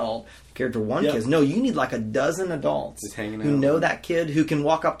one adult cared for one Yeah. kid, no, you need like a dozen adults Just hanging who out. know that kid, who can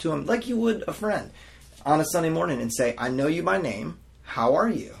walk up to him like you would a friend on a Sunday morning and say, I know you by name. How are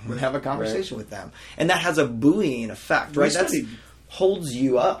you? And have a conversation with them. And that has a buoying effect, right? That holds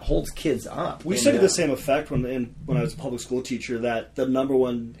you up, holds kids up. We studied the same effect when I was a public school teacher, that the number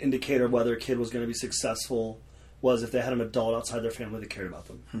one indicator of whether a kid was going to be successful was if they had an adult outside their family that cared about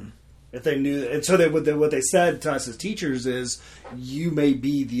them. If they knew, and so what they said to us as teachers is, you may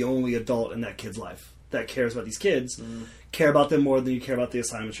be the only adult in that kid's life that cares about these kids, care about them more than you care about the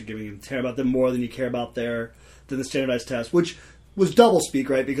assignments you're giving them, care about them more than you care about than the standardized test, which was double speak,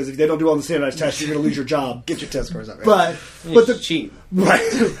 right? Because if they don't do well on the standardized test, you're going to lose your job. Get your test scores up. Right? But the cheat. right.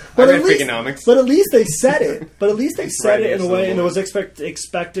 I read Freakonomics. But at least they said it. But at least they said Right, it in a way, and it so- was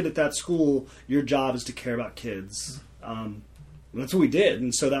expected at that school. Your job is to care about kids. That's what we did,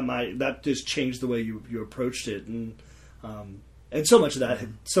 and so that just changed the way you approached it, and so much of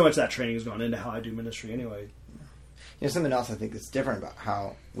that training has gone into how I do ministry anyway. You know, something else I think that's different about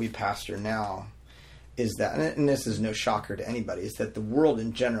how we pastor now is that, and this is no shocker to anybody, is that the world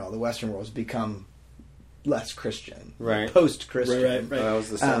in general, the Western world, has become less Christian, right? Post-Christian. Right. That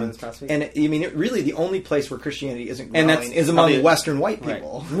was the sermon past week. And really, the only place where Christianity isn't growing is among Western white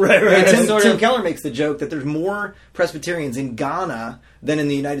people. Right. And Tim Keller makes the joke that there's more Presbyterians in Ghana than in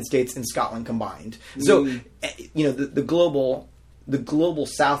the United States and Scotland combined. So, the global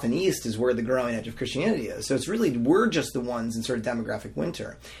South and East is where the growing edge of Christianity is. So it's really, we're just the ones in sort of demographic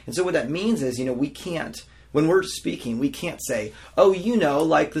winter. And so what that means is, we can't, when we're speaking, we can't say,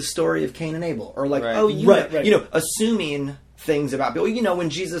 like the story of Cain and Abel, or like, assuming things about people. When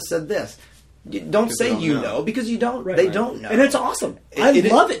Jesus said this, don't say because you don't. They don't know, and it's awesome. I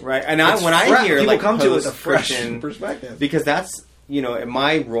love it. Right, and when I hear people like come to it with a fresh Christian perspective, because that's in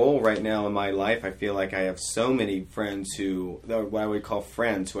my role right now in my life, I feel like I have so many friends what I would call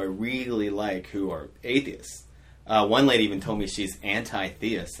friends, who I really like, who are atheists. One lady even told me she's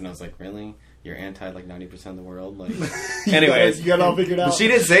anti-theist, and I was like, really? You're anti like 90% of the world? Like, anyways, you got it all figured out. She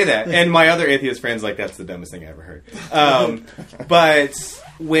did say that, and my other atheist friends like, that's the dumbest thing I ever heard. But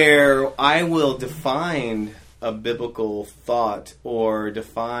where I will define a biblical thought or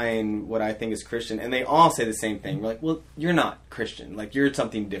define what I think is Christian, and they all say the same thing. We're like, well, you're not Christian. Like, you're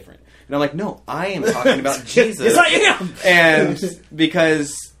something different. And I'm like, no, I am talking about Jesus. Yes, I am. And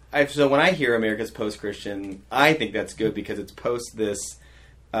because so when I hear America's post-Christian, I think that's good because it's post this.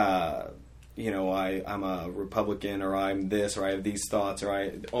 I'm a Republican, or I'm this, or I have these thoughts,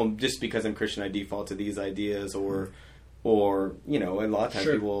 or just because I'm Christian, I default to these ideas, or a lot of times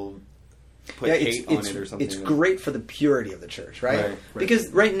people put hate on it or something. It's great for the purity of the church, right? Because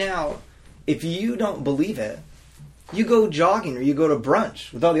right now, if you don't believe it, you go jogging or you go to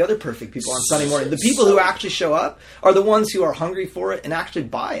brunch with all the other perfect people on Sunday morning. The people who actually show up are the ones who are hungry for it and actually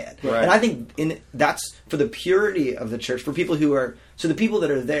buy it. Right. And I think that's for the purity of the church, for people who are, so the people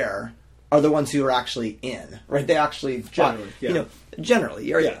that are there are the ones who are actually in, right? They actually,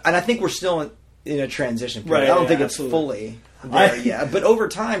 generally. And I think we're still in a transition period. I don't think it's fully there yet. But over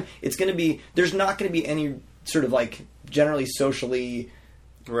time, there's not going to be any sort of like generally socially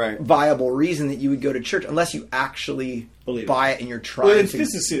viable reason that you would go to church unless you actually buy it and you're trying to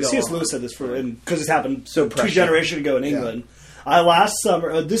C.S. Lewis said this because it's happened so 2 generations ago in England. Last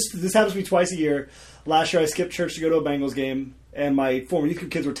summer, this happens to me twice a year. Last year I skipped church to go to a Bengals game, and my former youth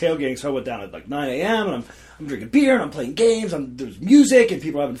group kids were tailgating, so I went down at like 9 a.m. and I'm drinking beer and I'm playing games. There's music and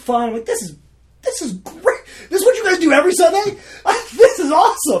people are having fun. I'm like, this is great. This is what you guys do every Sunday? This is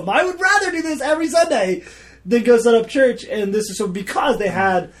awesome. I would rather do this every Sunday than go set up church. And this is so because they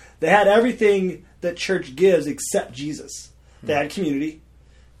had everything that church gives except Jesus. They had community,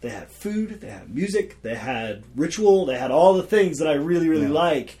 they had food, they had music, they had ritual, they had all the things that I really, really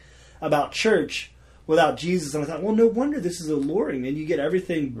like about church without Jesus. And I thought, well, no wonder this is alluring. And you get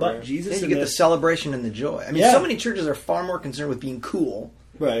everything but Jesus. And you get the celebration and the joy. I mean, so many churches are far more concerned with being cool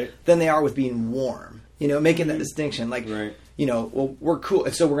than they are with being warm. Making that distinction. Like, well, we're cool,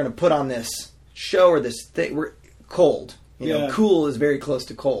 and so we're going to put on this show or this thing. We're cold. Cool is very close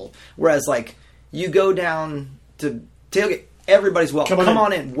to cold. Whereas, like, you go down to tailgate, everybody's welcome. Come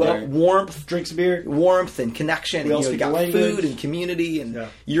on in. Warmth, drink some beer, warmth and connection. We and, you got food and community, and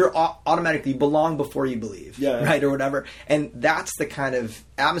you're automatically belong before you believe, right, or whatever. And that's the kind of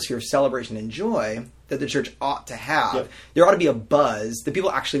atmosphere of celebration and joy that the church ought to have. There ought to be a buzz that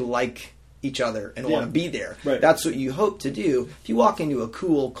people actually like each other and want to be there. That's what you hope to do. If you walk into a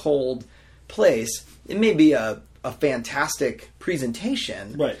cool, cold place, it may be a fantastic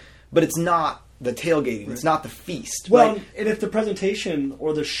presentation, but it's not the tailgating. It's not the feast. Well, and if the presentation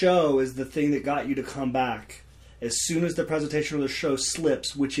or the show is the thing that got you to come back, as soon as the presentation or the show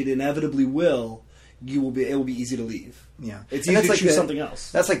slips, which it inevitably will, it will be easy to leave. Yeah, it's easy to choose something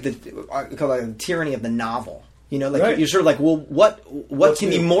else. That's like the tyranny of the novel. You're sort of like, well, what can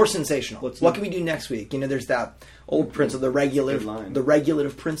be more sensational? What can we do next week? There's that old principle, the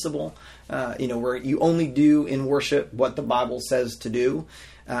regulative principle, where you only do in worship what the Bible says to do.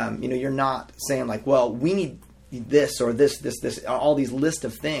 You're not saying like, well, we need this or this, all these list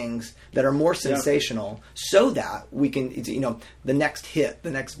of things that are more sensational so that we can, the next hit,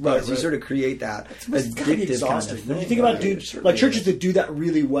 the next buzz. You sort of create that addictive kind of thing. When you think about churches that do that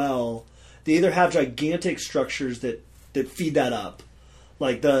really well, they either have gigantic structures that feed that up.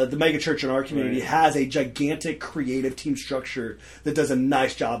 Like the mega church in our community has a gigantic creative team structure that does a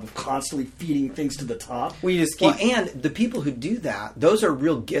nice job of constantly feeding things to the top. And the people who do that, those are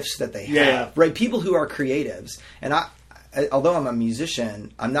real gifts that they have, right? People who are creatives. And although I'm a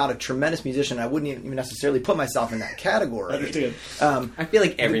musician, I'm not a tremendous musician. I wouldn't even necessarily put myself in that category. I feel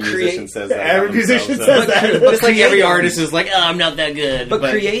like every musician says that. Every musician says that. Just like every artist is like, oh, I'm not that good. But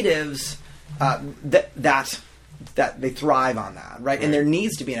creatives that they thrive on that, right? And there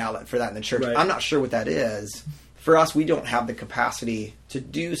needs to be an outlet for that in the church. Right. I'm not sure what that is. For us, we don't have the capacity to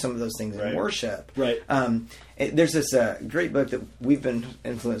do some of those things in worship. Right. There's this great book that we've been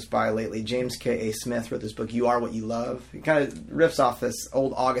influenced by lately. James K.A. Smith wrote this book, You Are What You Love. It kind of riffs off this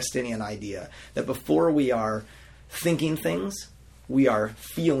old Augustinian idea that before we are thinking things, we are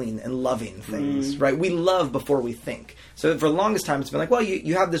feeling and loving things, right? We love before we think. So for the longest time, it's been like, well,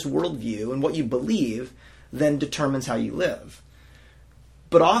 you have this worldview, and what you believe then determines how you live.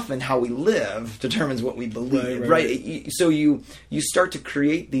 But often how we live determines what we believe, right? So you start to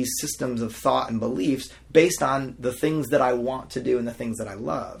create these systems of thought and beliefs based on the things that I want to do and the things that I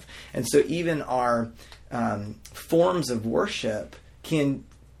love. And so even our forms of worship can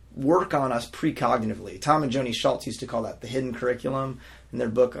work on us precognitively. Tom and Joni Schultz used to call that the hidden curriculum in their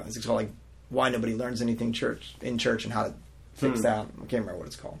book. It's called like Why Nobody Learns Anything in Church and how to fix that. I can't remember what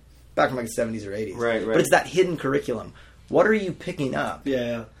it's called. Back in like the 70s or 80s. Right. But it's that hidden curriculum. What are you picking up?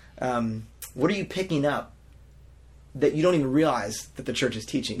 Yeah. What are you picking up that you don't even realize that the church is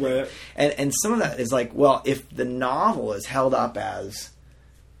teaching you? Right. And some of that is like, well, if the novel is held up as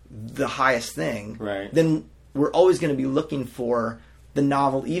the highest thing, then we're always going to be looking for the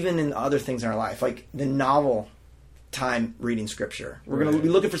novel, even in other things in our life, like the novel time reading scripture. We're going to be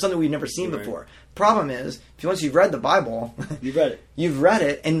looking for something we've never seen before. Problem is, once you've read the Bible, you've read it. You've read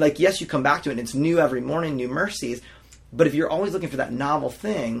it, and like, yes, you come back to it, and it's new every morning, new mercies. But if you're always looking for that novel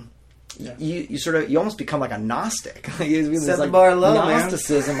thing, you almost become like a Gnostic. Set the bar low,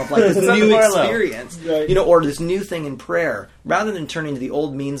 Gnosticism of like this new experience, or this new thing in prayer, rather than turning to the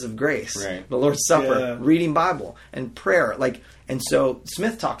old means of grace, the Lord's Supper, reading Bible, and prayer. And so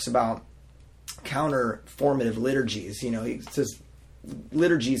Smith talks about counter-formative liturgies. He says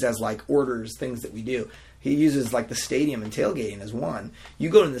liturgies as like orders, things that we do. He uses like the stadium and tailgating as one. You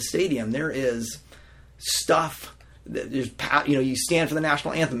go to the stadium, there is stuff. There's, you stand for the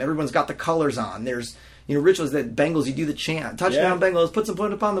national anthem. Everyone's got the colors on. There's, rituals that Bengals, you do the chant. Touchdown Bengals, put some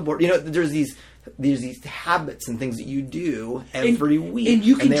point upon the board. There's these habits and things that you do every week, and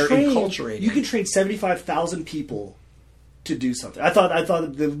you can they're train. enculturating. You can train 75,000 people to do something. I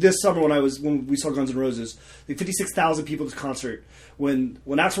thought this summer when we saw Guns N' Roses, 56,000 people at the concert. When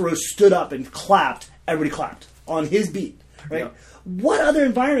Axl Rose stood up and clapped, everybody clapped on his beat. Right? Yeah. What other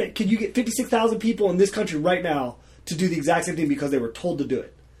environment can you get 56,000 people in this country right now to do the exact same thing because they were told to do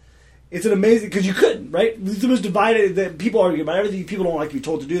it? It's an amazing, because you couldn't, right? It's the most divided, that people argue about everything. People don't like to be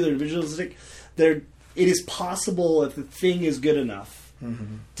told to do. They're individualistic. It is possible if the thing is good enough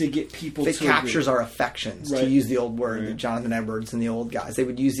to get people it captures our affections, to use the old word, Jonathan Edwards and the old guys. They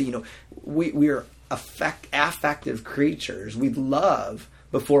would use it, we are affective creatures. We love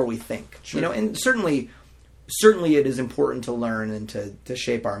before we think. Sure. And certainly it is important to learn and to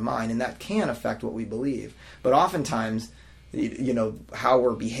shape our mind, and that can affect what we believe. But oftentimes, how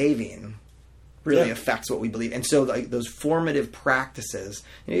we're behaving really affects what we believe. And so those formative practices,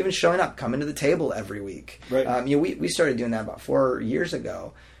 even showing up, coming to the table every week. Right. We started doing that about 4 years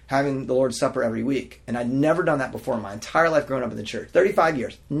ago, having the Lord's Supper every week. And I'd never done that before in my entire life growing up in the church. 35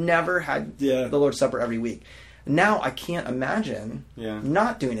 years. Never had the Lord's Supper every week. Now I can't imagine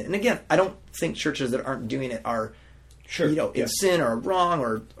not doing it. And again, I don't think churches that aren't doing it are in sin or wrong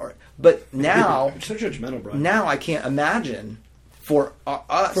or but now it's so judgmental, bro. Now I can't imagine for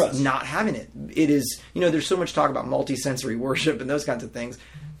us not having it. It is, there's so much talk about multi-sensory worship and those kinds of things.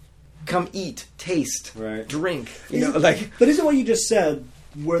 Come eat, taste, drink, But isn't what you just said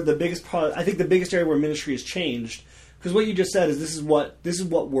where the biggest part? I think the biggest area where ministry has changed, because what you just said is this is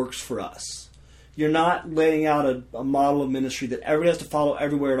what works for us. You're not laying out a model of ministry that everybody has to follow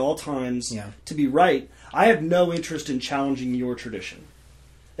everywhere at all times to be right. I have no interest in challenging your tradition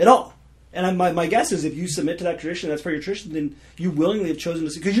at all. And my guess is if you submit to that tradition, that's part of your tradition, then you willingly have chosen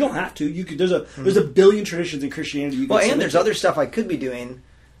to, because you don't have to. You could. There's a billion traditions in Christianity. You can and there's other stuff I could be doing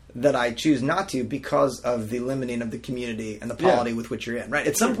that I choose not to because of the limiting of the community and the polity with which you're in. Right.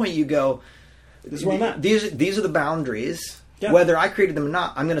 At some point, you go, "This is where I'm at. These are the boundaries." Yeah. Whether I created them or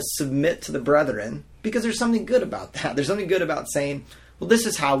not, I'm going to submit to the brethren because there's something good about that. There's something good about saying, well, this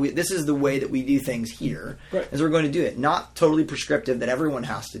is the way that we do things here, as we're going to do it. Not totally prescriptive that everyone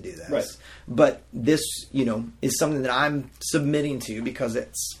has to do this, but this, is something that I'm submitting to because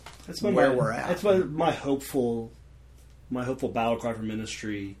it's where we're at. That's my hopeful battle cry for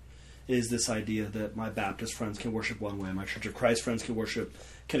ministry is this idea that my Baptist friends can worship one way, my Church of Christ friends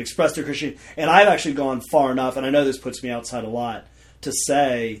can express their Christianity. And I've actually gone far enough, and I know this puts me outside a lot, to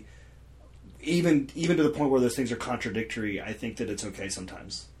say, even to the point where those things are contradictory, I think that it's okay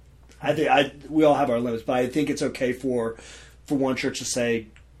sometimes. We all have our limits, but I think it's okay for one church to say,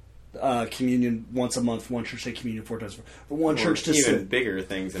 communion once a month. For one church, say communion 4 times. For one church to even say bigger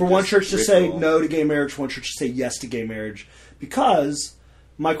things. For one church to say no to gay marriage. For one church to say yes to gay marriage. Because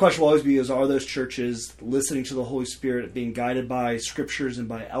my question will always be: are those churches listening to the Holy Spirit, being guided by scriptures and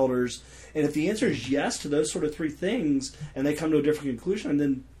by elders? And if the answer is yes to those sort of 3 things, and they come to a different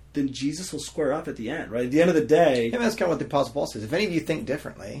conclusion, then Jesus will square up at the end, right? At the end of the day... Yeah, that's kind of what the Apostle Paul says. If any of you think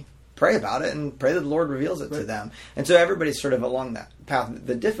differently, pray about it and pray that the Lord reveals it to them. And so everybody's sort of along that path.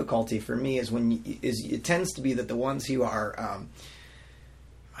 The difficulty for me is it tends to be that the ones who are,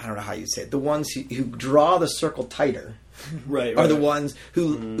 I don't know how you say it, the ones who draw the circle tighter are the ones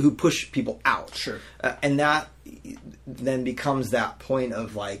who push people out. Sure. And that then becomes that point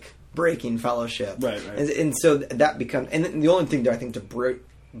of like breaking fellowship. Right. And so that becomes, and the only thing that I think to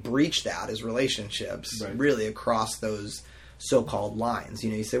breach that is relationships, really across those so-called lines.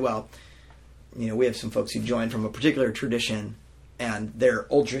 You say, well, we have some folks who joined from a particular tradition, and their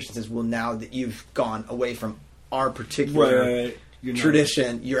old tradition says, well, now that you've gone away from our particular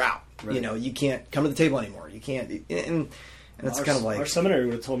tradition, you're out. Right. You can't come to the table anymore. You can't, and it's kind of like our seminary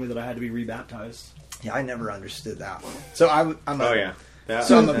would have told me that I had to be rebaptized. Yeah, I never understood that one. So I'm I'm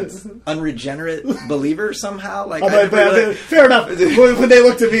an unregenerate believer somehow. Like, fair enough. When they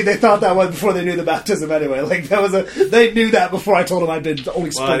looked at me, they thought that one before they knew the baptism anyway. Like they knew that before I told them I'd been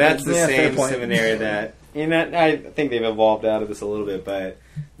only sprinkled. Well, that's the same seminary that. I think they've evolved out of this a little bit, but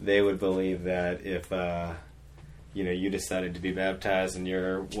they would believe that if you decided to be baptized and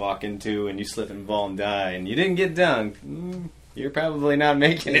you're walking to and you slip and fall and die and you didn't get dunked, you're probably not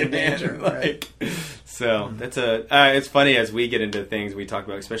making it, man. Right. So that's it's funny as we get into things we talk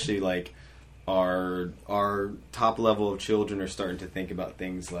about, especially like our top level of children are starting to think about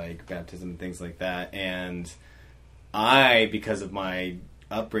things like baptism and things like that. And I, because of my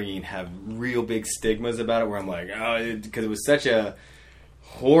upbringing, have real big stigmas about it where I'm like, because it was such a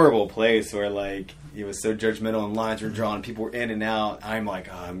horrible place where like it was so judgmental and lines were drawn, people were in and out. I'm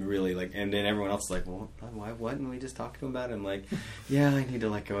like, I'm really like, and then everyone else is like, well, why wasn't we just talking about it? I'm like, yeah, I need to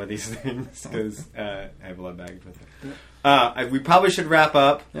let go of these things because I have a lot of baggage with it. We probably should wrap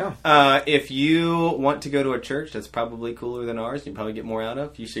up. Yeah. If you want to go to a church that's probably cooler than ours, you probably get more out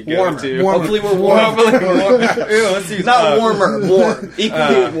of. You should go to. Hopefully we're warm. Hopefully we're warm. Let's use not warmer, warm,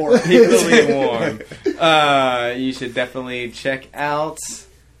 equally warm. Equally warm. You should definitely check out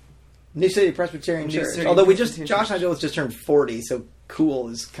New City Presbyterian Church. Although Josh and I just turned 40, so cool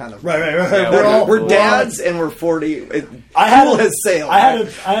is kind of right. Yeah, we're dads and we're 40. Has sailed. I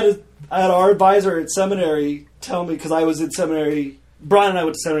had our advisor at seminary tell me, because I was in seminary. Brian and I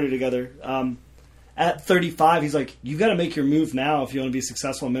went to seminary together. At 35, he's like, "You got to make your move now if you want to be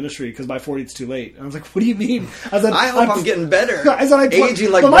successful in ministry, because by 40 it's too late." And I was like, "What do you mean?" I hope I'm getting better. Aging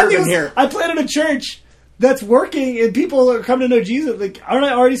like bourbon bourbon here. I planted a church that's working and people are coming to know Jesus. Like, aren't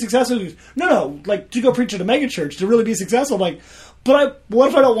I already successful? No, like to go preach at a mega church to really be successful. I'm like, but what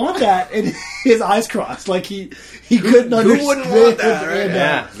if I don't want that? And his eyes crossed. Like he couldn't understand. Who wouldn't want that? Right?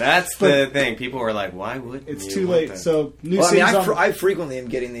 Yeah, that's the thing. People were like, why would it's too late? That? So I frequently am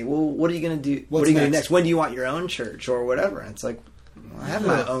getting what are you going to do? What are you going to do next? When do you want your own church or whatever? And it's like, I have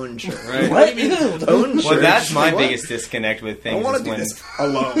my own church. Right. What do you mean own church? Well, that's my biggest disconnect with things. I want to do this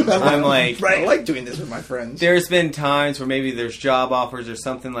alone. I'm like, I like doing this with my friends. There's been times where maybe there's job offers or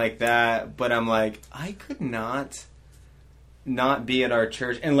something like that, but I'm like, I could not be at our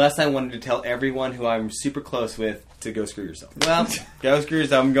church unless I wanted to tell everyone who I'm super close with to go screw yourself. Well, go screw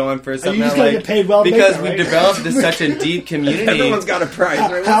yourself. I'm going for something I like. Get paid well because that, we've right? developed such a deep community. Everyone's got a price.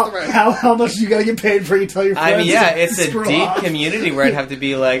 Right? How much you got to get paid for you tell your friends? I mean, yeah, it's a deep community where I'd have to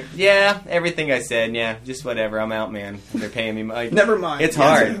be like, yeah, everything I said, yeah, just whatever. I'm out, man. They're paying me. Like, never mind. It's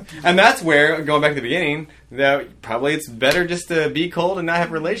hard, and that's where going back to the beginning. That probably it's better just to be cold and not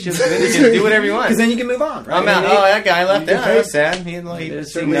have relationships, and then you can do whatever you want. Because then you can move on. Right? I'm out. Oh, that guy left. I was sad. He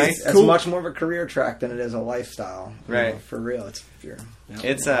seemed nice. It's much more of a career track than it is a lifestyle. Right. For real. It's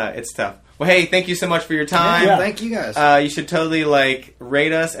tough. Well, hey, thank you so much for your time. Yeah, thank you guys. You should totally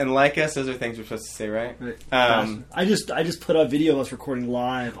rate us and like us. Those are things we're supposed to say, right? I just put a video of us recording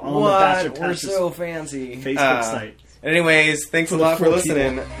live on the Bastard We're so fancy. Facebook site. Anyways, thanks a lot for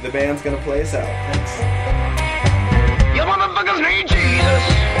listening. The band's gonna play us out. Thanks. You motherfuckers need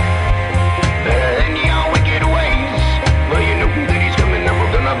Jesus.